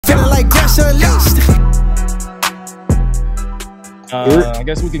like Gresh at least. I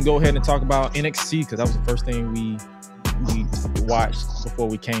guess we can go ahead and talk about NXT because that was the first thing we watched before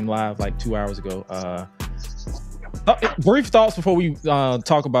we came live like 2 hours ago. Brief thoughts before we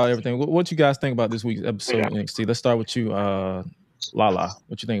talk about everything. What you guys think about this week's episode of NXT? Let's start with you, LaLa.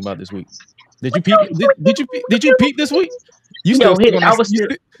 What you think about this week? Did you peep? Did you peep this week? You still? I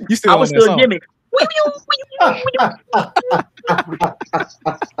was still gimmick.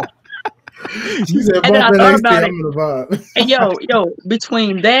 And then I thought about it. And yo,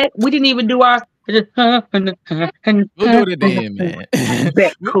 between that, we didn't even do our. We'll do it at the end, man.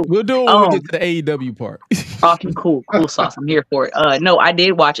 Cool. We'll do it when we get to the AEW part. Awesome, cool sauce. I'm here for it. No, I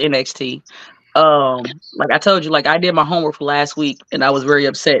did watch NXT. Like I told you, like I did my homework for last week, and I was very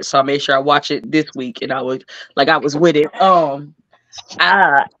upset, so I made sure I watch it this week, and I was with it.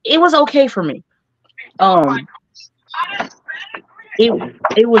 It was okay for me.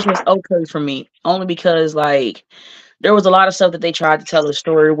 It was just okay for me, only because like there was a lot of stuff that they tried to tell a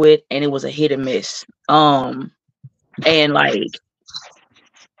story with, and it was a hit and miss. And like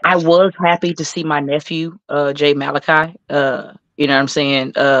I was happy to see my nephew, Jay Malachi, you know what I'm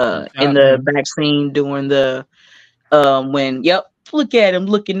saying, in the back scene doing the when look at him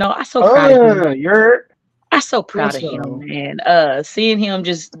looking all. I'm so proud of him. I'm so proud of him, man. Seeing him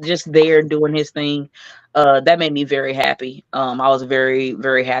just there doing his thing, that made me very happy. I was very,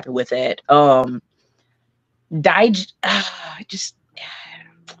 very happy with that. Just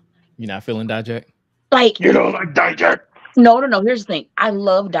you're not feeling Dijak? Like you don't like Dijak? No. Here's the thing. I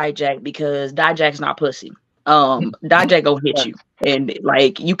love Dijak because Dijak's not pussy. Dijak gonna hit you, and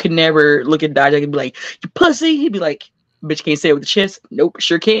like you can never look at Dijak and be like, "You pussy." He'd be like, "Bitch, can't say it with the chest." Nope,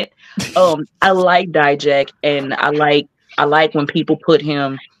 sure can't. I like Dijak, and I like when people put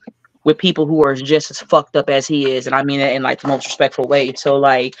him with people who are just as fucked up as he is, and I mean that in like the most respectful way. So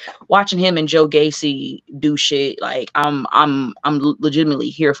like watching him and Joe Gacy do shit, like I'm legitimately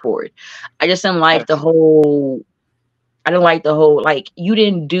here for it. I just didn't like the whole. Like you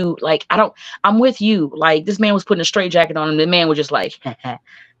didn't do like I'm with you. Like this man was putting a straight jacket on him. The man was just like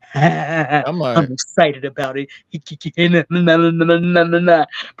I'm excited about it. Put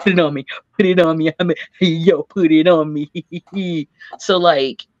it on me. Put it on me. Yo, put it on me. So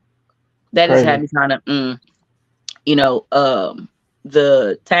like that has had me kind of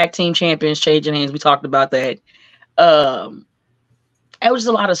the tag team champions changing hands. We talked about that. It was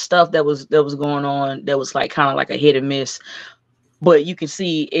a lot of stuff that was going on that was like kind of like a hit and miss, but you can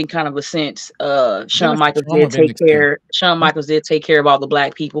see in kind of a sense, Shawn Michaels did take care of all the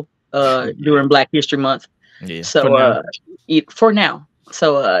black people during Black History Month. Yeah. So for now.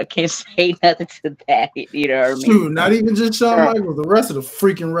 So can't say nothing to that. You know what I mean? Dude, not even just Shawn Michaels, the rest of the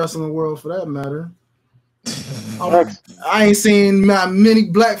freaking wrestling world for that matter. I ain't seen many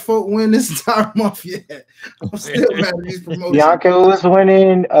black folk win this entire month yet. I'm still mad at these promotions. Bianca was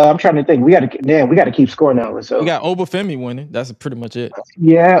winning. I'm trying to think. We got to keep scoring now. So we got Obafemi winning. That's pretty much it.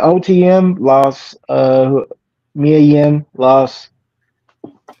 Yeah, OTM lost. Mia Yim lost.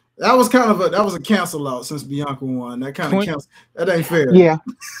 That was kind of a cancel out since Bianca won. That kind of cancel. That ain't fair. Yeah.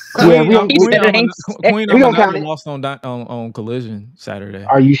 Queen lost on Collision Saturday.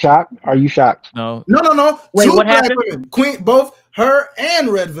 Are you shocked? No. Wait, what happened? Queen, both her and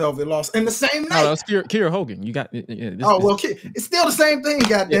Red Velvet lost in the same night. No, that's Kiera Hogan. You got. It's still the same thing.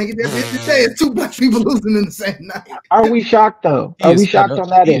 God dang it! It's two black people losing in the same night. Are we shocked though? Are we shocked on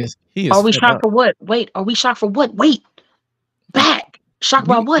that end? Are we shocked for what? Wait, are we shocked for what? Wait, back. Shocked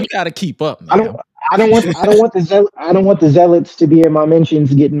about what? You got to keep up. Man. I don't want the zealots to be in my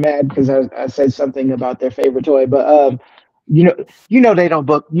mentions getting mad because I said something about their favorite toy. But you know they don't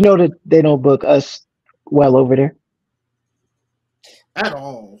book. You know that they don't book us well over there at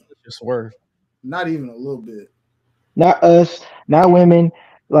all. Just word. Not even a little bit. Not us. Not women.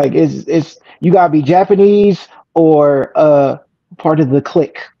 Like it's you gotta be Japanese or part of the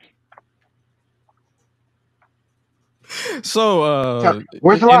clique. So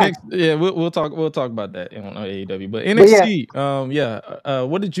where's the line? Yeah, we'll talk about that on AEW. But NXT,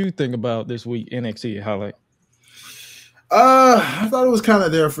 what did you think about this week NXT Hi-Lite? I thought it was kind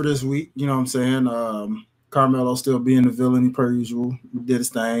of there for this week. You know what I'm saying? Carmelo still being the villain per usual. Did his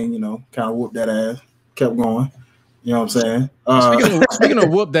thing. You know, kind of whooped that ass. Kept going. You know what I'm saying? Speaking of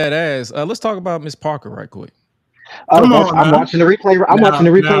whoop that ass, let's talk about Miss Parker right quick. I'm watching the replay. I'm watching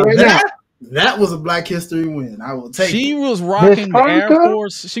the replay right now. That was a Black History win. I will take it. She was rocking the Air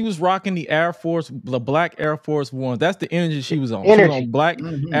Force. She was rocking the Air Force, the Black Air Force Ones. That's the energy she was on. She was on Black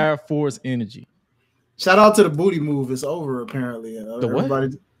Air Force energy. Shout out to the booty move. It's over apparently. The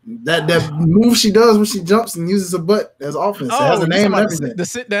what? That move she does when she jumps and uses her butt as offense. It has a name and everything. The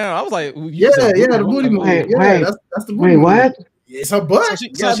sit down. I was like, the booty move. That's the booty move. What? It's her butt.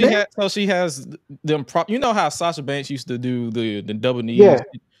 So she has them prop. You know how Sasha Banks used to do the double knees. Yeah.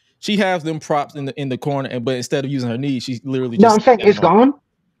 She has them props in the corner, but instead of using her knees, she literally. No, I'm saying it's gone.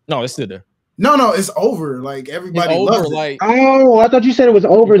 No, it's still there. No, it's over. Like everybody loves it. Like, oh, I thought you said it was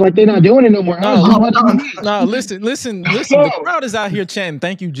over. Like they're not doing it no more. No, listen. The crowd is out here chanting,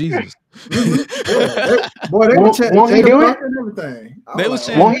 "Thank you, Jesus." Boy, they were chanting and everything. They was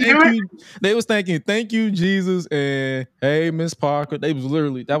chanting, "Thank you." They was thanking, "Thank you, Jesus," and "Hey, Miss Parker." They was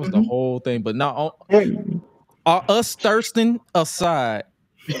literally that was the whole thing. But now, us thirsting aside,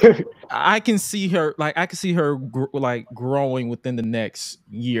 I can see her like growing within the next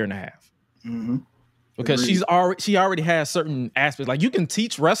year and a half. Because she already has certain aspects. Like you can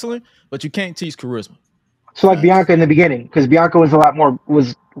teach wrestling, but you can't teach charisma. So like Bianca in the beginning, because Bianca was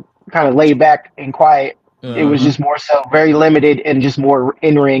was kind of laid back and quiet. It was just more so very limited and just more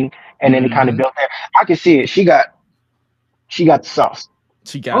in ring, and then it kind of built there. I can see it. She got the sauce.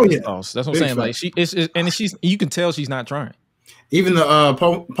 She got the sauce. That's what I'm saying. Like you can tell she's not trying. Even the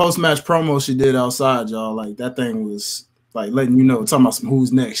post match promo she did outside, y'all, like that thing was. Like letting you know, talking about some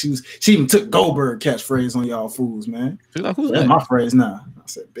who's next. She even took Goldberg catchphrase on y'all fools, man. She's like, who's That's my phrase now. I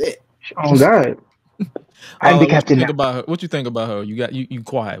said, bet. Oh God. I'm the captain. What you think about her? You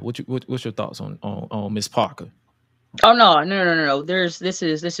quiet. What's your thoughts on Miss Parker? Oh no. This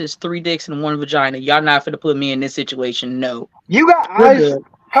is 3 dicks and 1 vagina. Y'all not finna put me in this situation. No. You got eyes.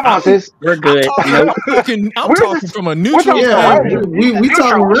 Come on, sis. We're good. I'm talking from a neutral. We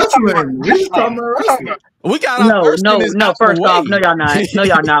talking wrestling. We talking wrestling. We got no. First off, no, y'all not. No,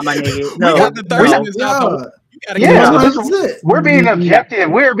 y'all not, my nigga. No, we got the we're being objective.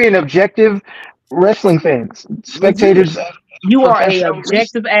 We're being objective wrestling fans, spectators. You are a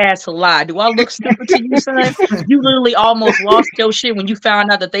objective ass to lie. Do I look stupid to you, son? You literally almost lost your shit when you found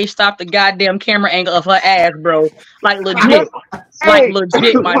out that they stopped the goddamn camera angle of her ass, bro. Like legit. Like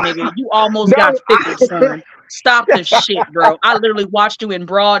legit, my nigga. You almost got fixed, son. Stop this shit, bro. I literally watched you in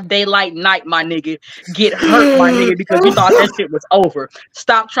broad daylight night, my nigga, get hurt, my nigga, because you thought that shit was over.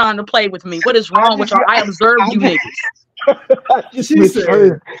 Stop trying to play with me. What is wrong with y'all? I observed you niggas.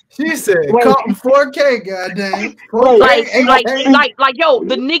 She said, caught in 4K, goddamn. Like, yo,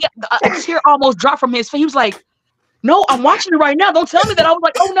 the nigga, a tear almost dropped from his face. He was like, no, I'm watching it right now. Don't tell me that. I was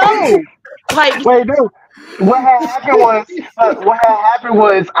like, oh no. Like, wait, dude. What had happened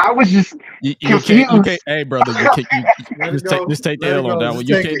was I was just confused. You can't, hey, brother, just take the L on that one.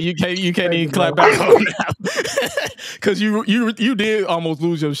 You can't even clap back on that because you did almost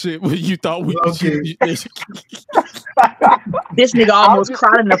lose your shit when you thought this nigga almost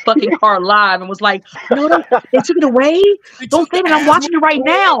cried in the fucking car live and was like, "No, they took it away. Don't say that. I'm watching it right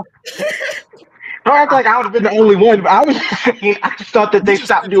now." Don't act like I would have been the only one. But I was just saying, I just thought that they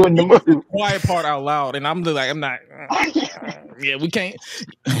stopped doing the move. Quiet part out loud, and I'm not. Yeah, we can't.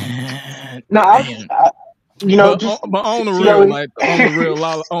 No, but on the real, like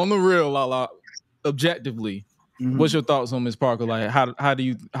on the real, LaLa, objectively, what's your thoughts on Miss Parker? Like, how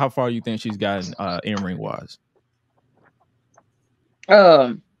far do you think she's gotten in ring wise?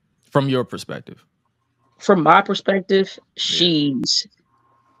 From your perspective. From my perspective, she's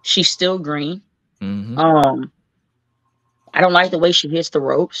still green. Mm-hmm. I don't like the way she hits the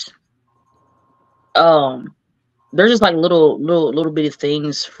ropes. There's just like little bitty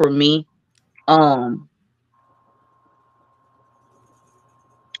things for me. I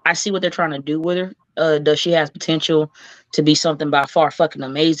see what they're trying to do with her. Does she have potential to be something by far fucking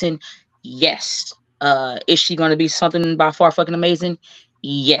amazing? Yes. Is she going to be something by far fucking amazing?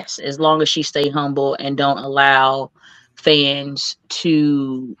 Yes. As long as she stay humble and don't allow fans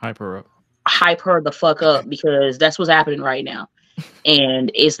to hype her the fuck up, because that's what's happening right now.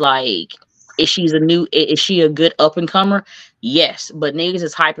 And it's like, is she a good up and comer? Yes, but niggas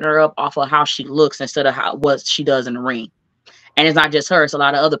is hyping her up off of how she looks instead of what she does in the ring. And it's not just her; it's a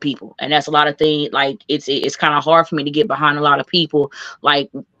lot of other people, and that's a lot of things. Like it's kind of hard for me to get behind a lot of people. Like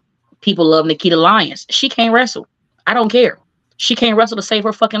people love Nikita Lyons. She can't wrestle. I don't care. She can't wrestle to save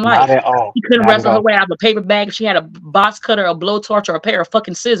her fucking life. Not at all. She couldn't wrestle her way out of a paper bag if she had a box cutter, a blowtorch, or a pair of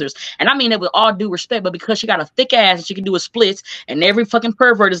fucking scissors. And I mean that with all due respect, but because she got a thick ass and she can do a splits, and every fucking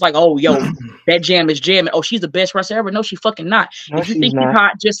pervert is like, oh, yo, that jam is jamming. Oh, she's the best wrestler ever. No, she's fucking not. No, if you think she's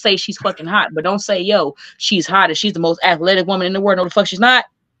hot, just say she's fucking hot. But don't say, yo, she's hot and she's the most athletic woman in the world. No, the fuck she's not.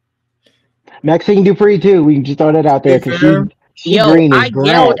 Maxine Dupree, too. We can just throw that out there because Yo, I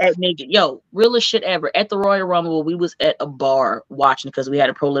yelled at nigga. Yo, realest shit ever. At the Royal Rumble, we was at a bar watching because we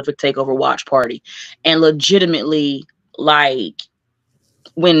had a prolific takeover watch party. And legitimately, like,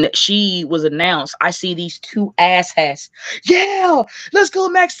 when she was announced, I see these two asshats. Yeah, let's go,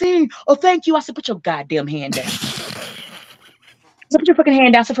 Maxine. Oh, thank you. I said, put your goddamn hand down. I said, put your fucking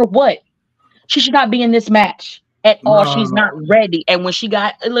hand down. I said, for what? She should not be in this match at all. She's not ready. And when she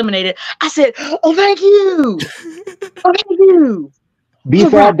got eliminated, I said, oh, thank you. Oh, thank you.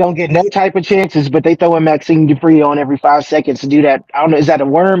 B-Fab don't get no type of chances, but they throw in Maxine Dupree on every 5 seconds to do that. I don't know, is that a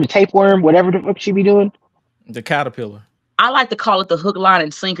worm, a tapeworm, whatever the fuck she be doing? The caterpillar. I like to call it the hook, line,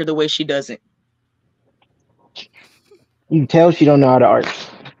 and sinker the way she does it. You can tell she don't know how to art.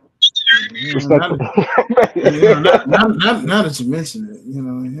 Now that you mention it,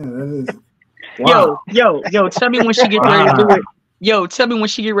 that is. Wow. Yo, tell me when she gets ready to do it. Yo, tell me when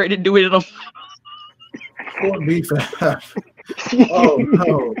she get ready to do it. Poor B-Fab. Oh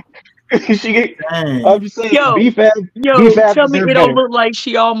no. I'm just saying, yo, B-Fab tell me it don't look like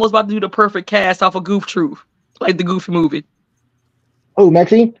she almost about to do the perfect cast off of Goof Troop, like the Goofy movie. Oh,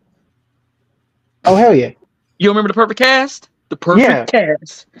 Maxine? Oh, hell yeah. You remember the perfect cast? The perfect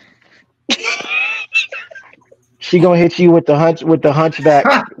cast. She gonna hit you with the hunchback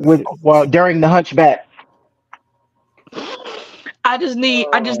during the hunchback. I just need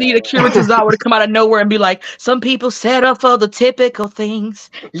Akira Tozawa to come out of nowhere and be like, some people set up for the typical things,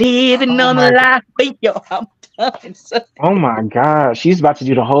 living on the life. Yo, I'm done. Oh my God, she's about to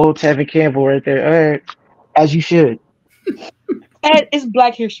do the whole Tevin Campbell right there. All right, as you should. And it's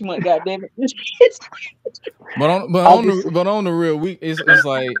Black History Month, goddammit. But on the real, it's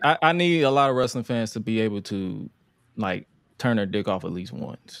like I need a lot of wrestling fans to be able to like turn their dick off at least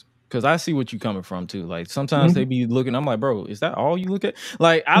once. Cause I see what you coming from too. Like sometimes they be looking. I'm like, bro, is that all you look at?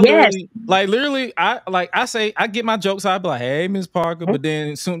 Like I literally, I get my jokes. I be like, hey, Miss Parker,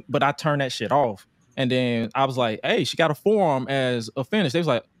 but I turn that shit off. And then I was like, hey, she got a forearm as a finish. They was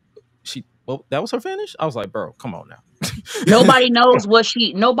like, that was her finish. I was like, bro, come on now. Nobody knows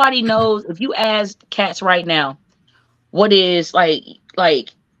nobody knows. If you ask cats right now, what is like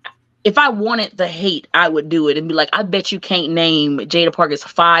if I wanted the hate, I would do it and be like, I bet you can't name Jaida Parker's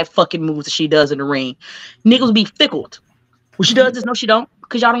 5 fucking moves that she does in the ring. Niggas would be fickled. When she does this, no, she don't,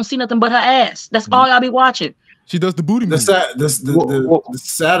 because y'all don't see nothing but her ass. That's all y'all be watching. She does the booty move. The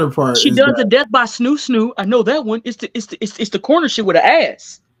sadder part. She does the death by snoo snoo. I know that one. It's the corner shit with her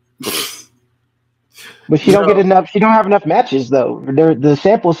ass. But she don't get enough. She don't have enough matches though. The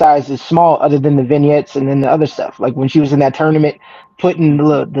sample size is small, other than the vignettes and then the other stuff. Like when she was in that tournament, putting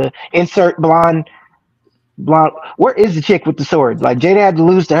the insert blonde. Where is the chick with the sword? Like Jada had to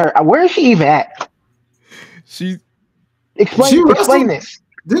lose to her. Where is she even at? Explain this.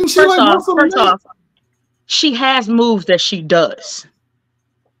 Didn't she first off, she has moves that she does.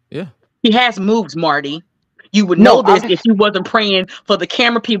 Yeah, she has moves, Marty. You would know this if you wasn't praying for the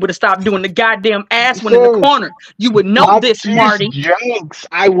camera people to stop doing the goddamn ass one in the corner. You would know this, Marty. Jokes.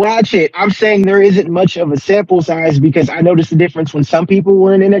 I watch it. I'm saying there isn't much of a sample size because I noticed the difference when some people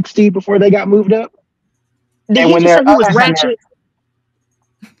were in NXT before they got moved up. Did he just say he was ratchet?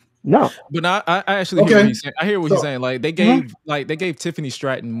 No, but I actually hear what he's saying. I hear what he's saying. Like they gave Tiffany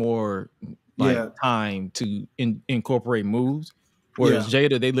Stratton more time to incorporate moves, whereas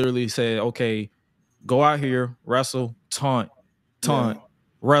Jada, they literally said, okay, go out here, wrestle, taunt,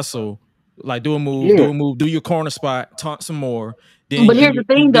 wrestle, like do a move, do your corner spot, taunt some more. Then but here's the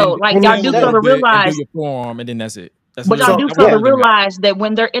thing, though, like y'all do fail to realize, do your forearm, and then that's it. But y'all do fail to realize that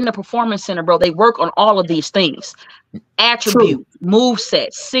when they're in the performance center, bro, they work on all of these things, attributes, move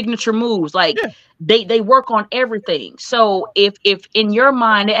sets, signature moves, like they work on everything. So if in your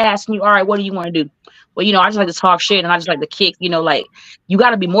mind they're asking you, all right, what do you want to do? Well, I just like to talk shit and I just like to kick, like you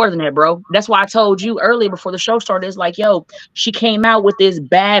got to be more than that, bro. That's why I told you earlier before the show started, it's like, yo, she came out with this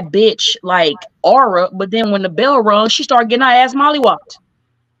bad bitch like aura, but then when the bell rung, she started getting her ass mollywopped.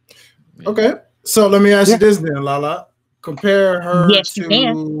 Okay, so let me ask you this then, LaLa. Compare her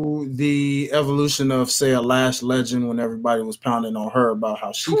to the evolution of, say, a Lash Legend when everybody was pounding on her about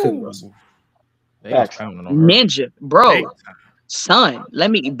how she couldn't wrestle. Ninja, bro. Son,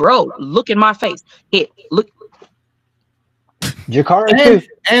 look in my face. Look. Jakara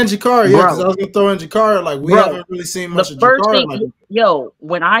and Jakara, because I was gonna throw in Jakara. Like we haven't really seen much of Jakara.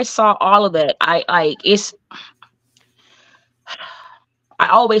 When I saw all of that, I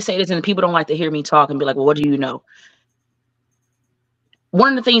always say this, and people don't like to hear me talk and be like, "Well, what do you know?" One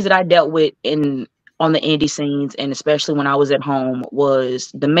of the things that I dealt with on the indie scenes, and especially when I was at home, was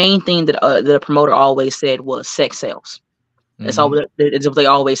the main thing that the promoter always said was sex sells. That's all. It's what they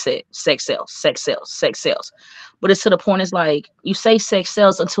always said. Sex sells, sex sells, sex sells. But it's to the point. It's like you say sex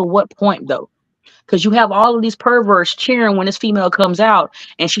sells until what point though? Because you have all of these perverts cheering when this female comes out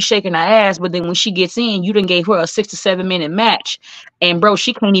and she's shaking her ass, but then when she gets in, you done gave her a 6 to 7 minute match, and bro,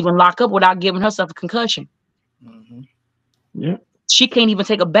 she can't even lock up without giving herself a concussion. Yeah, she can't even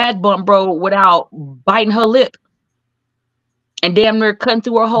take a back bump, bro, without biting her lip and damn near cutting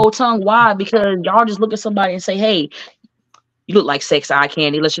through her whole tongue. Why? Because y'all just look at somebody and say, "Hey, you look like sex eye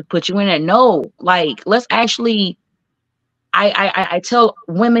candy. Let's just put you in there." No, like let's actually. I tell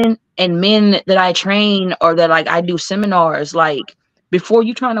women and men that I train or that like I do seminars, like before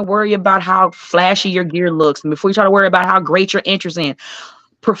you trying to worry about how flashy your gear looks and before you try to worry about how great your entrance in,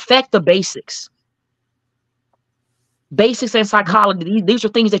 perfect the basics. Basics and psychology. These are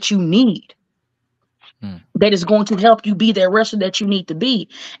things that you need. That is going to help you be that wrestler that you need to be.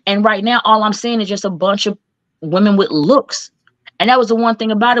 And right now, all I'm saying is just a bunch of women with looks. And that was the one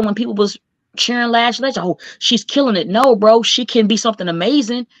thing about it when people was cheering Lash Legend. Oh, she's killing it. No, bro, she can be something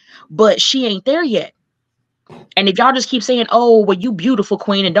amazing, but she ain't there yet. And if y'all just keep saying, "Oh, well, you beautiful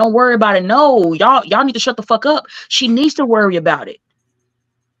queen," and don't worry about it, no, y'all need to shut the fuck up. She needs to worry about it.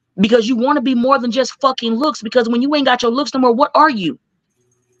 Because you want to be more than just fucking looks. Because when you ain't got your looks no more, what are you?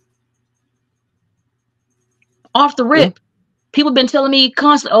 Off the rip. People have been telling me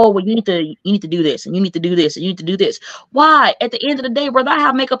constantly, "Oh, well, you need to do this, and you need to do this, and you need to do this." Why? At the end of the day, whether I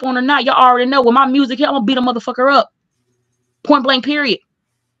have makeup on or not, y'all already know when my music hit, I'm gonna beat a motherfucker up. Point blank, period.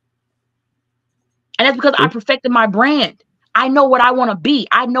 And that's because I perfected my brand. I know what I want to be.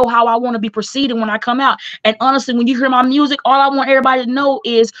 I know how I want to be perceived when I come out. And honestly, when you hear my music, all I want everybody to know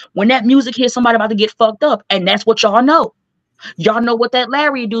is when that music hits, somebody about to get fucked up. And that's what y'all know. Y'all know what that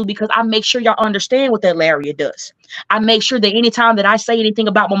lariat do because I make sure y'all understand what that lariat does. I make sure that anytime that I say anything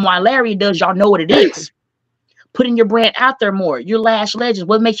about what my lariat does, y'all know what it is. Putting your brand out there more. You're Lash Legends.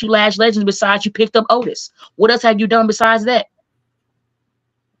 What makes you Lash Legends besides you picked up Otis? What else have you done besides that?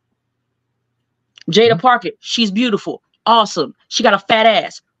 Jaida Parker, she's beautiful. Awesome. She got a fat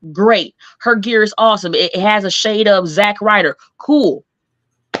ass. Great. Her gear is awesome. It has a shade of Zack Ryder. Cool.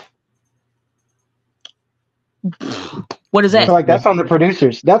 What is that? So like that's on the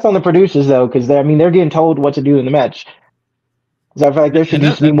producers. That's on the producers though, because I mean they're getting told what to do in the match. So I feel like there should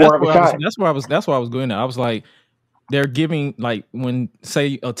just be more of a shot. That's why I was going there. I was like, they're giving like when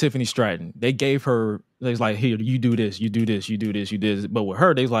say Tiffany Stratton, they gave her. They was like, "Here, you do this, you do this, you do this, you do this." But with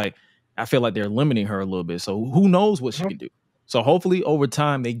her, they was like, I feel like they're limiting her a little bit. So who knows what she can do? So hopefully over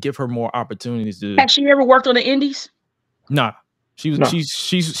time they give her more opportunities to. Has she ever worked on the indies? Nah. She's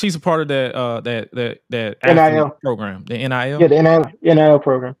a part of that NIL program, the NIL. Yeah, the NIL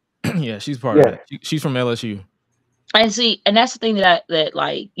program. Yeah, she's part of that. She's from LSU. And see, and that's the thing that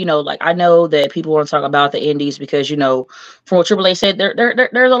like, you know, like I know that people want to talk about the indies because, you know, from what Triple A said,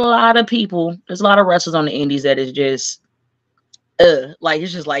 there's a lot of people, there's a lot of wrestlers on the indies that is just like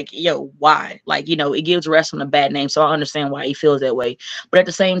it's just like, yo, why? Like, you know, it gives wrestling a bad name. So I understand why he feels that way. But at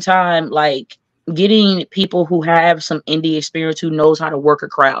the same time, like getting people who have some indie experience, who knows how to work a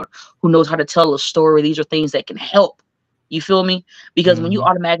crowd, who knows how to tell a story, these are things that can help. You feel me? Because when you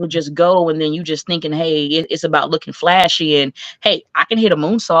automatically just go and then you just thinking, hey, it's about looking flashy and hey, I can hit a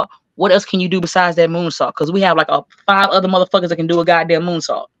moonsault. What else can you do besides that moonsault? Because we have like 5 other motherfuckers that can do a goddamn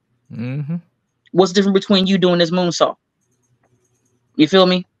moonsault. What's different between you doing this moonsault? You feel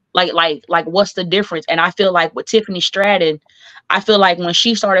me? Like what's the difference? And I feel like with Tiffany Stratton, I feel like when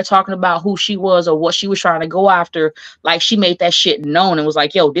she started talking about who she was or what she was trying to go after, like she made that shit known and was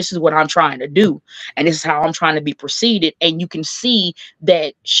like, yo, this is what I'm trying to do. And this is how I'm trying to be preceded. And you can see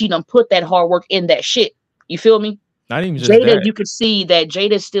that she done put that hard work in that shit. You feel me? Not even just Jaida, that. you can see that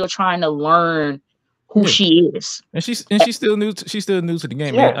Jada's still trying to learn who she is. And she's still new to the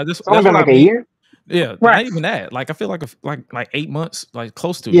game. Yeah, Man. it's only been like a year. Yeah, right. Not even that. Like I feel like 8 months, like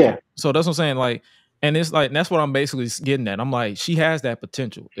close to it. Yeah. So that's what I'm saying. Like, and it's like that's what I'm basically getting at. I'm like, she has that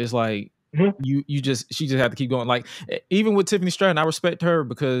potential. It's like she just have to keep going. Like even with Tiffany Stratton, I respect her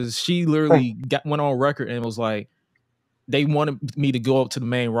because she literally went on record and was like, they wanted me to go up to the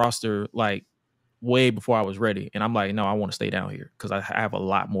main roster like way before I was ready, and I'm like, no, I want to stay down here because I have a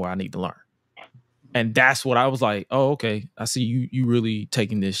lot more I need to learn. And that's what I was like. Oh, okay. I see you really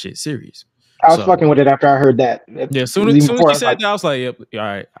taking this shit serious. I was fucking with it after I heard that. Yeah, soon as she said that, I was like, yep, all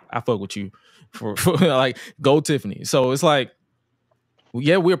right, I fuck with you for like go Tiffany. So it's like,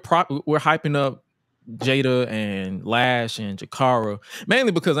 yeah, we're hyping up Jaida and Lash and Jakara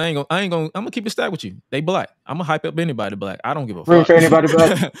mainly because I'm gonna keep it stacked with you. They black. I'm gonna hype up anybody black. I don't give a fuck. For anybody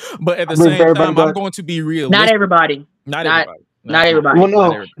black. But at the same time, I'm going to be real. Not everybody. Not everybody. Not everybody. Well,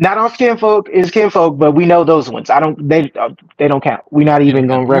 no, not all kinfolk is kinfolk, but we know those ones. They don't count. We're not even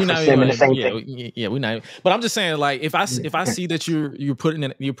going to reference them in the same thing. Yeah, we're not. But I'm just saying, like, if I see that you're putting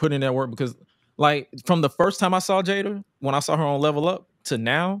in that work, because Like from the first time I saw Jaida, when I saw her on Level Up to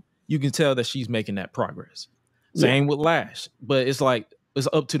now, you can tell that she's making that progress. Same with Lash, but it's like it's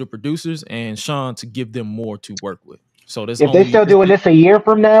up to the producers and Sean to give them more to work with. So there's if they're still doing this a year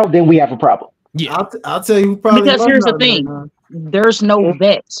from now, then we have a problem. Yeah, I'll tell you who probably because here's the out thing. there, there's no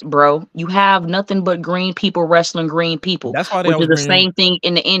vets, bro. You have nothing but green people wrestling green people. That's why they which is the always bring- same thing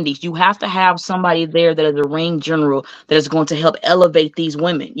in the indies. You have to have somebody there that is a ring general that is going to help elevate these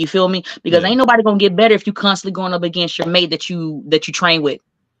women. You feel me? Because ain't nobody gonna get better if you constantly going up against your mate that you train with.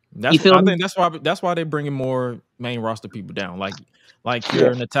 I think that's why they're bringing more main roster people down, like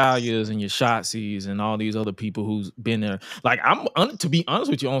your Natalias and your Shotzi's and all these other people who's been there. Like to be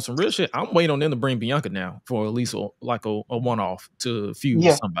honest with you, on some real shit, I'm waiting on them to bring Bianca now for at least a one-off to feud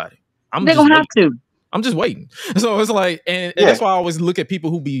with somebody. They're gonna have to. I'm just waiting. So it's like, and that's why I always look at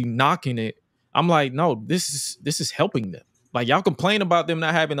people who be knocking it. I'm like, no, this is helping them. Like y'all complain about them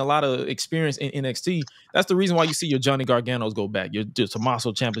not having a lot of experience in NXT. That's the reason why you see your Johnny Garganos go back, your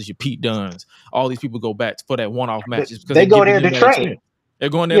Tommaso Ciampas, your Pete Dunnes, all these people go back for that one-off matches because they go there to train. They're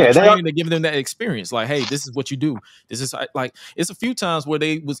going there to train. They're giving them that experience. Like, hey, this is what you do. This is like it's a few times where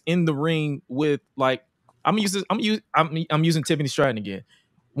they was in the ring with like I'm using Tiffany Stratton again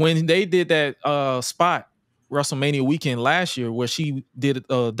when they did that spot WrestleMania weekend last year where she did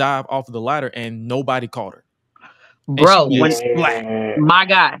a dive off of the ladder and nobody caught her. Bro, my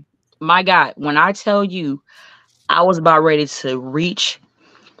God, when I tell you I was about ready to reach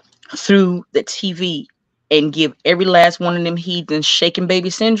through the TV and give every last one of them heathens shaking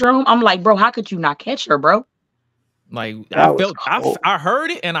baby syndrome, I'm like, bro, how could you not catch her, bro? Like I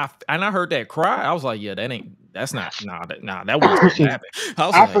heard it and I heard that cry. I was like, yeah, that wasn't happen.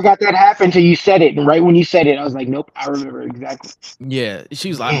 I forgot that happened till you said it, and right when you said it, I was like, nope, I remember exactly. Yeah, she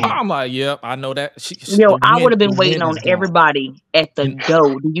was like, I'm like, yep, I know that. I would have been waiting on everybody at the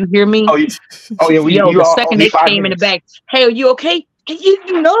door. Do you hear me? Oh yeah. The second they came in the back, hey, are you okay?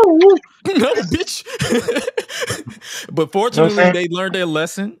 You know, no, bitch. But fortunately, they learned their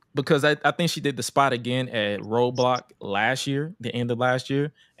lesson because I think she did the spot again at Roadblock last year, the end of last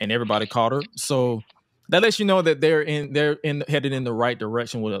year, and everybody caught her. So that lets you know that they're headed in the right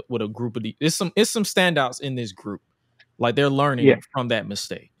direction with a group of it's some standouts in this group. Like they're learning from that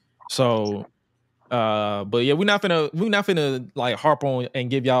mistake. So but yeah, we're not finna like harp on and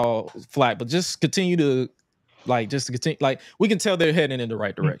give y'all flack, but just continue to we can tell they're heading in the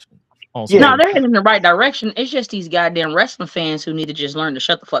right direction. No, they're heading in the right direction. It's just these goddamn wrestling fans who need to just learn to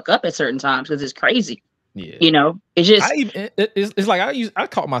shut the fuck up at certain times because it's crazy. Yeah, you know, it's just it's like I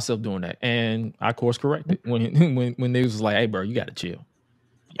caught myself doing that, and I course corrected when they was like, "Hey, bro, you got to chill."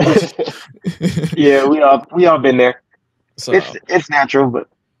 Yeah, we all been there. So it's natural, but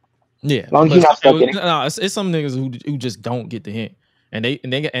yeah, as long as you're not stuck in it. No, it's some niggas who just don't get the hint. And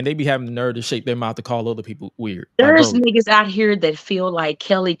they be having the nerve to shake their mouth to call other people weird. There's niggas out here that feel like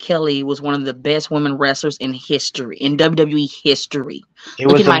Kelly was one of the best women wrestlers in history, in WWE history.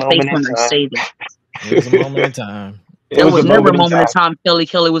 Look at my face when I say that. It was a moment in time. There was never a moment in time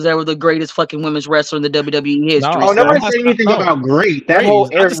Kelly was ever the greatest fucking women's wrestler in the WWE history. No, nobody said anything about great. That whole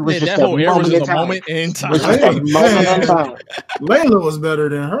era was just a moment in time. Layla was better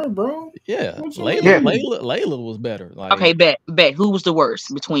than her, bro. Yeah, Layla was better. Like, okay, bet. Who was the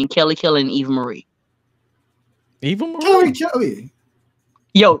worst between Kelly and Eva Marie? Eva Marie? Kelly.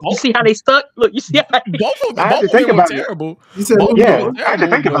 Yo, you see how they stuck? Look, you see how both of them were terrible. You said, I had to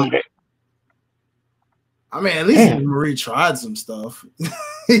think about it. I mean, at least Marie tried some stuff.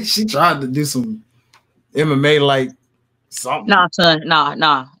 She tried to do some MMA like something. Nah,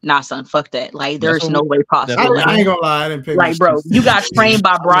 son. Fuck that. Like, there's no way possible. I ain't gonna lie, I didn't pick. Like, bro, you got trained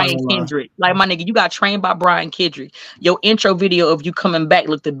by Brian Kendrick. Like, my nigga, you got trained by Brian Kendrick. Your intro video of you coming back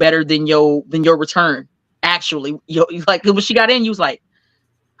looked better than your return. Actually, like when she got in, you was like,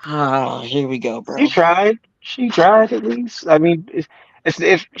 oh, here we go, bro. She tried at least. I mean,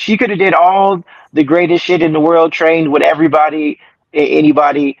 if she could have did all the greatest shit in the world, trained with anybody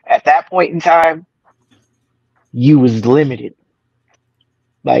at that point in time, you was limited.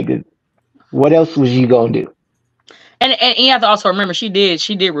 Like, what else was you gonna do? And you have to also remember she did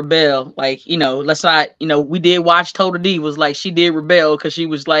rebel. Like, let's not, we did watch Total Divas. Like, she did rebel because she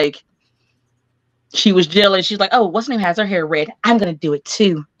was like, she was jealous. She's like, oh, what's her name has her hair red? I'm gonna do it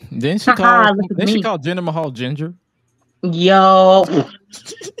too. Then she called Jinder Mahal Ginger. Yo,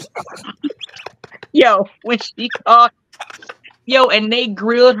 when she called, and they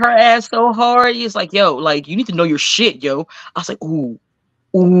grilled her ass so hard, it's like, like, you need to know your shit, yo. I was like, ooh,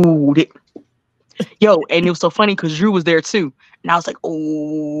 and it was so funny because Drew was there too, and I was like,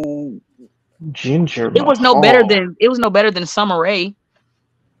 ooh, Ginger. It was no better than Summer Rae.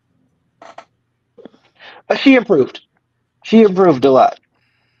 She improved. She improved a lot.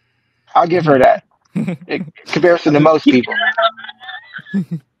 I'll give her that. In comparison to most people.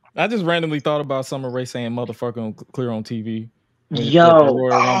 I just randomly thought about Summer Rae saying "motherfucker" clear on TV.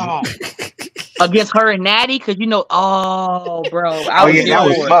 Yo, against her and Natty, because you know, bro, that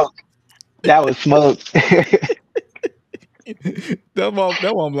was smoke. That was smoke.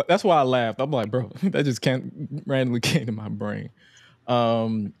 That's why I laughed. I'm like, bro, that just randomly came to my brain.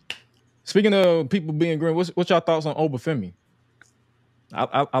 Speaking of people being green, what's y'all thoughts on Obafemi?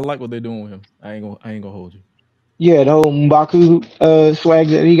 I like what they're doing with him. I ain't gonna hold you. Yeah, the whole M'Baku swag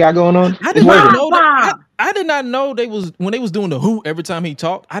that he got going on. I did not know that. I did not know when they was doing the Who every time he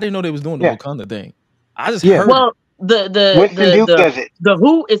talked. I didn't know they was doing the Wakanda thing. I just heard. Well, the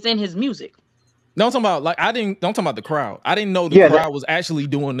Who is in his music. No, I'm talking about I'm talking about the crowd. I didn't know the crowd was actually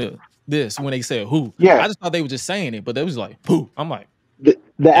doing this when they said Who. Yeah, I just thought they were just saying it, but they was like Who. I'm like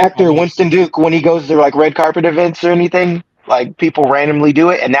the actor Winston Duke, when he goes to like red carpet events or anything, like people randomly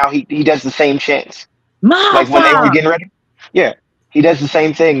do it, and now he does the same chants. Like when they were getting ready. Yeah, he does the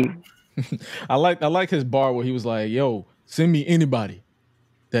same thing. I like his bar where he was like, "Yo, send me anybody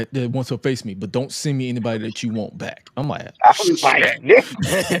that wants to face me, but don't send me anybody that you want back." I'm like, I was like,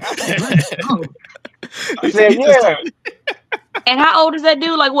 I said, yeah. And how old is that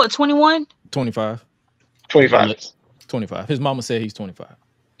dude? Like what? 21? 25. 25. His mama said he's 25.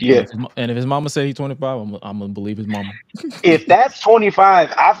 Yeah. And if his mama said he's 25, I'm gonna believe his mama. If that's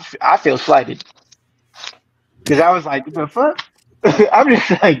 25, I feel slighted. Because I was like, the fuck? I'm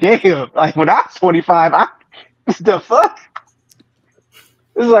just like, damn. Like when I was 25, the fuck?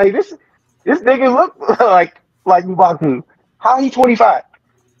 It's like this nigga look like M'Baku. How he 25?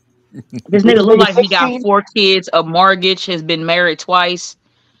 This nigga look like 16? He got 4 kids, a mortgage, has been married twice.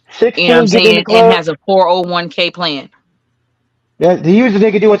 16, you know what I'm saying? And has a 401k plan. Yeah, he was the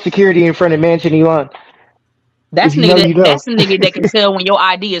nigga doing security in front of Mansion Elon. That's the nigga that can tell when your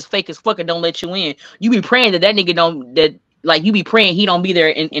ID is fake as fuck and don't let you in. You be praying that nigga don't, you be praying he don't be there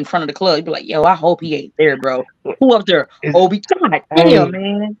in front of the club. You be like, yo, I hope he ain't there, bro. Who up there? Obi. God damn,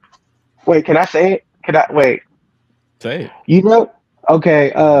 man. Wait, can I say it? Wait. Say it. You know?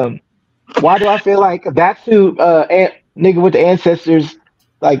 Okay. Why do I feel like that's who nigga with the ancestors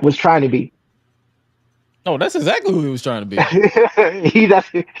was trying to be? No, that's exactly who he was trying to be. I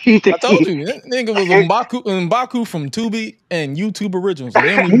told you, that nigga was M'Baku from Tubi and YouTube Originals. So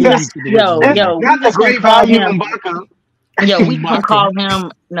they not the great value M'Baku. Yo, we gonna call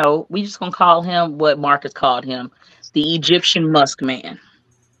him. No, we just gonna call him what Marcus called him, the Egyptian Musk Man.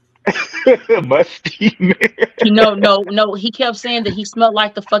 Musty man. No. He kept saying that he smelled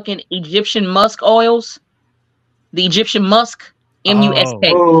like the fucking Egyptian musk oils. The Egyptian musk. MUSK.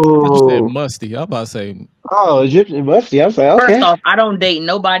 You said musty. I'm about to say. Oh, Egyptian musty. I was like, okay. First off, I don't date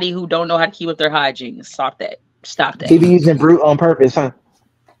nobody who don't know how to keep up their hygiene. Stop that. He be using Brute on purpose, huh?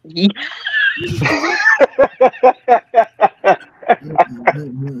 Yeah.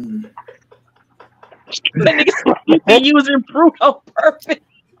 He using Brute on purpose.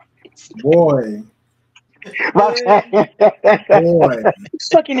 Boy. Boy.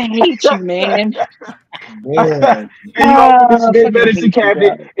 Fucking hate you, man. Boy. This medicine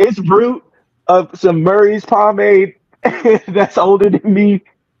cabinet. It's Brute of some Murray's pomade that's older than me.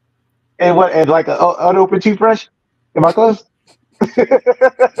 And like an unopened toothbrush? Am I close?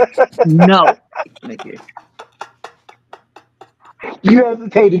 No. You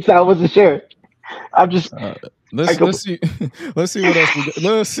hesitated, so I wasn't sure. I'm just let's see what else we got.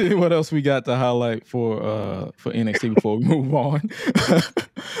 Let's see what else we got to highlight for NXT before we move on.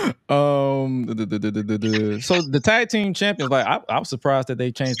 So the tag team champions, I was surprised that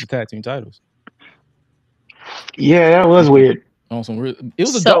they changed the tag team titles. Yeah, that was weird. It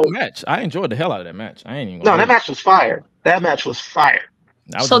was a dope match. I enjoyed the hell out of that match. I ain't even. No, that match was fire.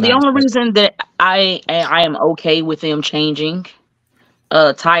 So the only reason that I am okay with them changing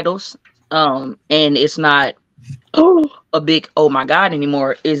titles, and it's not a big oh my god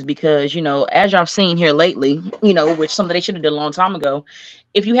anymore, is because as y'all seen here lately, which something they should have done a long time ago.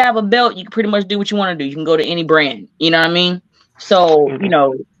 If you have a belt, you can pretty much do what you want to do. You can go to any brand. You know what I mean? So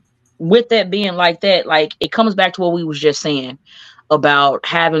with that being like that, it comes back to what we was just saying about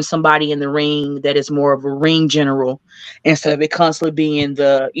having somebody in the ring that is more of a ring general instead of it constantly being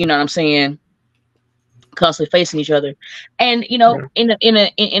the, what I'm saying, constantly facing each other. And in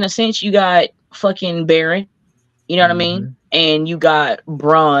a sense, you got fucking Baron, you know what I mean, and you got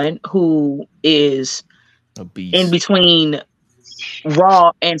Braun, who is a beast in between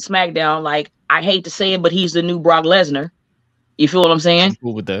Raw and SmackDown. I hate to say it, but he's the new Brock Lesnar. You feel what I'm saying? I'm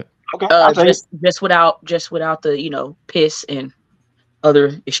cool with that. Okay. Just without the piss and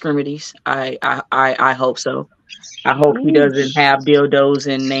other extremities. I hope so. I hope he doesn't have dildos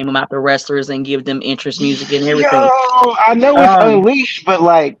and name them after wrestlers and give them interest music and everything. I know it's Unleashed, but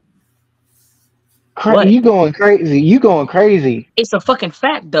like, you going crazy. You going crazy. It's a fucking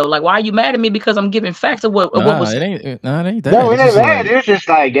fact, though. Like, why are you mad at me because I'm giving facts of what was? It ain't that. No, it ain't bad. It's just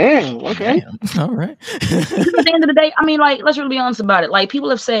like, damn. Okay. Damn. All right. Because at the end of the day, I mean, like, let's really be honest about it. Like,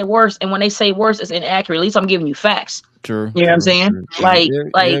 people have said worse, and when they say worse, it's inaccurate. At least I'm giving you facts. True. You know what I'm saying? True.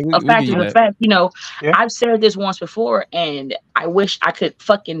 Like, a fact is a fact. You know, I've said this once before, and I wish I could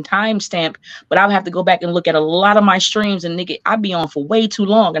fucking timestamp, but I would have to go back and look at a lot of my streams, and nigga, I'd be on for way too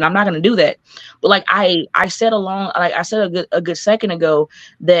long, and I'm not gonna do that. But like I said a good second ago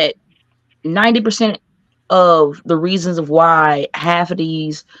that 90% of the reasons of why half of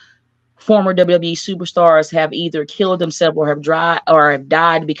these former WWE superstars have either killed themselves or have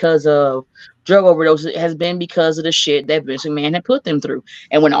died because of drug overdose has been because of the shit that Vince McMahon had put them through.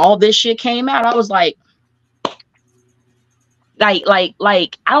 And when all this shit came out, I was like, I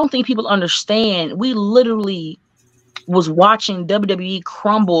don't think people understand. We literally was watching WWE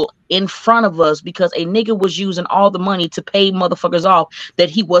crumble in front of us because a nigga was using all the money to pay motherfuckers off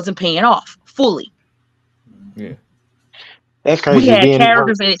that he wasn't paying off fully. Yeah. That's crazy. We had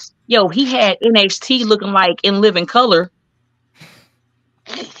characters that, he had NXT looking like In Living Color.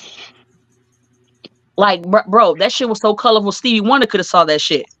 Like, bro, that shit was so colorful. Stevie Wonder could have saw that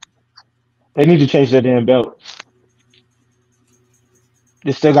shit. They need to change that damn belt.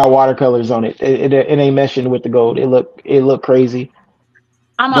 It still got watercolors on it. It ain't meshing with the gold. It look crazy.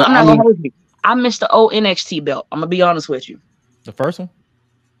 I'm not gonna hold you. I missed the old NXT belt. I'm gonna be honest with you. The first one?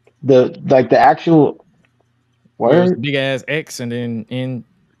 The actual word? Big ass X and then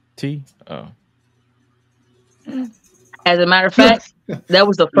NT. Oh. As a matter of fact, that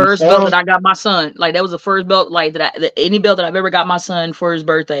was the first belt that I got my son. Like, that was the first belt, like, any belt that I've ever got my son for his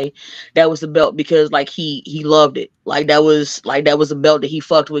birthday. That was the belt because, like, he loved it. Like, that was a belt that he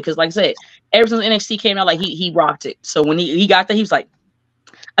fucked with. Because, like I said, ever since NXT came out, like, he rocked it. So when he got that, he was like,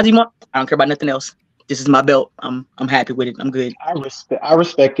 I don't care about nothing else. This is my belt. I'm happy with it. I'm good. I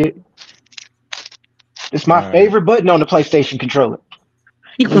respect it. It's my favorite button on the PlayStation controller.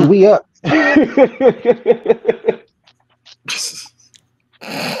 We up.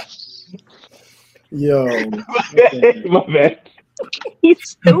 Yo, my bad. He's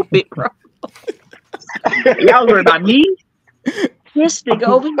stupid, bro. Y'all worried about me? This nigga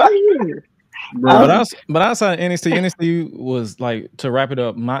over here. But outside of NXT was like, to wrap it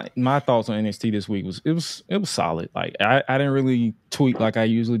up. My thoughts on NXT this week was it was solid. Like I didn't really tweak like I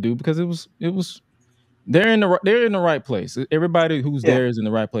usually do because it was they're in the right place. Everybody who's there is in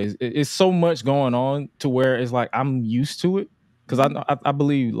the right place. It's so much going on to where it's like I'm used to it. Because I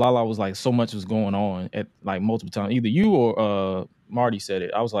believe LaLa was like, so much was going on at like multiple times. Either you or Marty said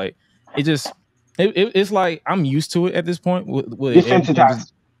it. I was like, it's like I'm used to it at this point. With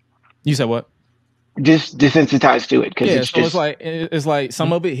desensitized. You said what? Just desensitized to it. It's like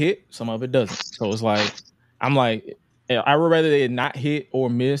some of it hit, some of it doesn't. So it's like I'm like, I would rather they not hit or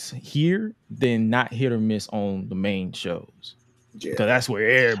miss here than not hit or miss on the main shows. Because that's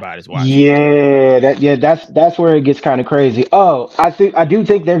where everybody's watching. That's where it gets kind of crazy. Oh, I do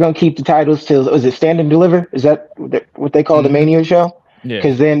think they're gonna keep the titles till, is it Stand and Deliver? Is that what they call the Mania show? Yeah.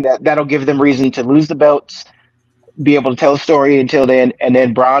 Because then that'll give them reason to lose the belts, be able to tell a story until then, and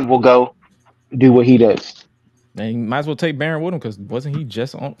then Braun will go do what he does. And you might as well take Baron with him because wasn't he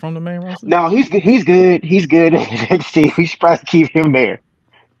just from the main roster? No, he's good. He's good. He's good at NXT. We should probably keep him there.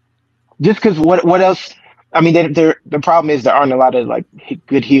 Just because what else? I mean, the problem is there aren't a lot of like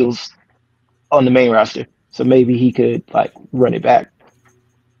good heels on the main roster, so maybe he could like run it back.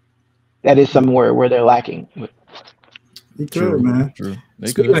 That is somewhere where they're lacking. He could, man. True.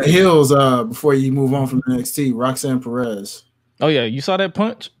 Speaking of heels, before you move on from NXT, Roxanne Perez. Oh yeah, you saw that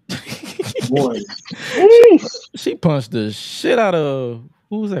punch? Boy, she punched the shit out of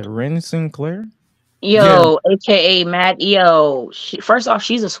who was that? Ren Sinclair. AKA Matt. First off,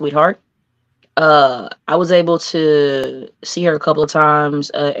 she's a sweetheart. I was able to see her a couple of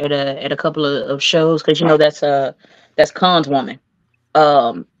times at a couple of shows because that's Khan's woman,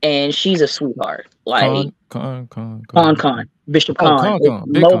 and she's a sweetheart. Like Khan Bishop Khan,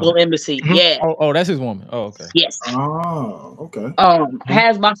 Mogul Embassy. Mm-hmm. Yeah. Oh, that's his woman. Oh, okay. Yes. Oh, okay.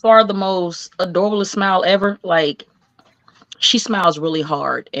 Has by far the most adorable smile ever. Like, she smiles really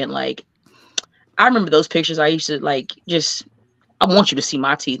hard, and like, I remember those pictures. I used to like I want you to see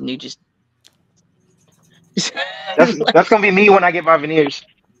my teeth, and you just. That's gonna be me when I get my veneers.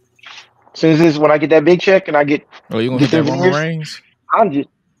 As soon as when I get that big check and I get. Oh, you gonna get that Roman Reigns? I'm just.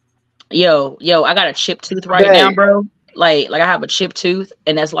 Yo, I got a chipped tooth right now, bro. like I have a chipped tooth,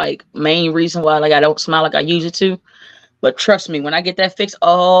 and that's like main reason why like I don't smile like I used to. But trust me, when I get that fixed,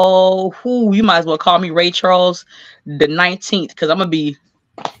 oh, you might as well call me Ray Charles the 19th, because I'm gonna be.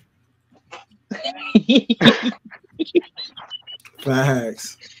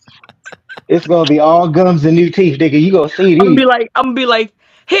 Facts. It's gonna be all gums and new teeth, nigga. You gonna see these. I'm gonna be like,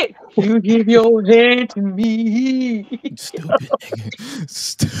 hey, you give your hand to me. Stupid nigga.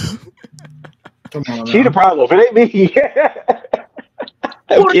 Stupid. Come on, She the problem, it ain't me.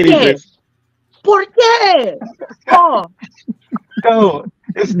 I'm ¿Por kidding, qué? man. ¿Por qué? Oh, No,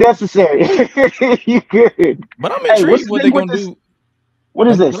 it's necessary. You good. But I'm Hey, intrigued what they're gonna do. What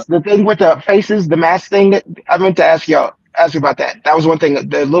is this? The thing with the faces, the mask thing that I meant to ask you about that. That was one thing.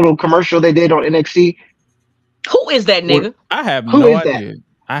 The little commercial they did on NXT. who is that nigga? I have Who no is that? idea.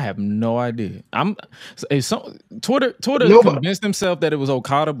 I have no idea. Twitter Nobody. convinced himself that it was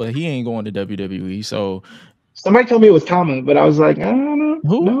Okada, but he ain't going to WWE. So Somebody told me it was Tama, but I was like, I don't know.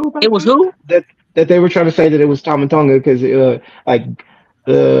 Who? No, It was who? that they were trying to say that it was Tama Tonga because like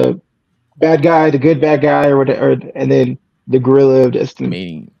the bad guy, the good bad guy, or and then the Gorilla of I Destiny.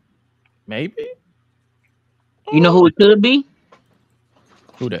 mean, maybe. You know who it could be?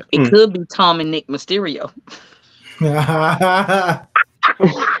 Who that? It could be Tom and Nick Mysterio.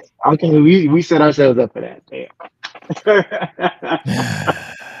 Okay, we set ourselves up for that. Damn.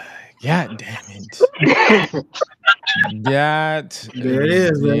 God damn it. God There it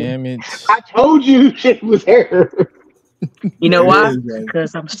is, damn it. I told you it was her. You know It why? is, man.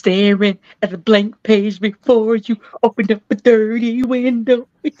 Because I'm staring at a blank page before you opened up a dirty window.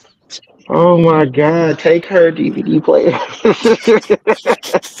 Oh my God! Take her DVD player.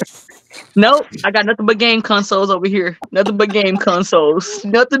 Nope, I got nothing but game consoles over here. Nothing but game consoles.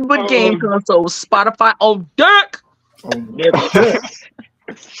 Nothing but game consoles. Spotify on deck.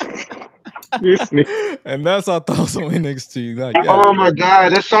 And that's our thoughts on NXT. Like, Oh my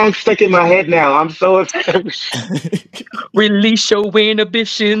God, that song's stuck in my head now. I'm so upset. Release your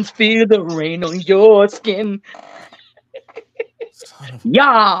inhibitions. Feel the rain on your skin.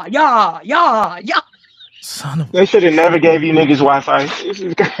 Yeah. Son of They should have never gave you niggas Wi-Fi. This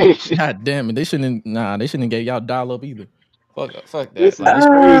is crazy. God damn it. They shouldn't gave y'all dial up either. Fuck that. This Like, is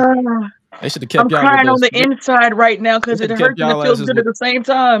crazy. they should have kept I'm y'all crying on with the inside right now because it should've hurts kept and it y'all feels asses good with- at the same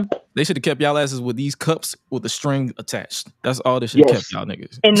time. They should have kept y'all asses with these cups with a string attached. That's all they should have Yes. kept y'all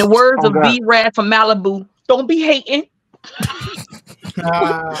niggas. In the words of God. B-Rad from Malibu, don't be hating.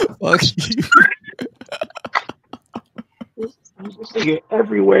 Fuck you. This nigga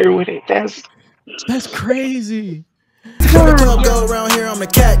everywhere with it. That's crazy. When the club go around here, I'm the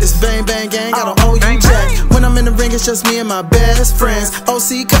cat. This bang bang gang, I don't owe you jack. When I'm in the ring, it's just me and my best friends.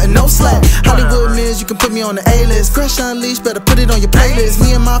 OC cutting no slack. Hollywood Miz, you can put me on the A-list. Gresh Unleashed, better put it on your playlist.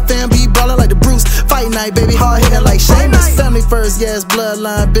 Me and my fam be ballin' like the Bruce. Fight night, baby, hard hitting like Sheamus. Family first, yes,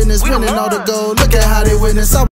 bloodline business. Winning all the gold, look at how they witness.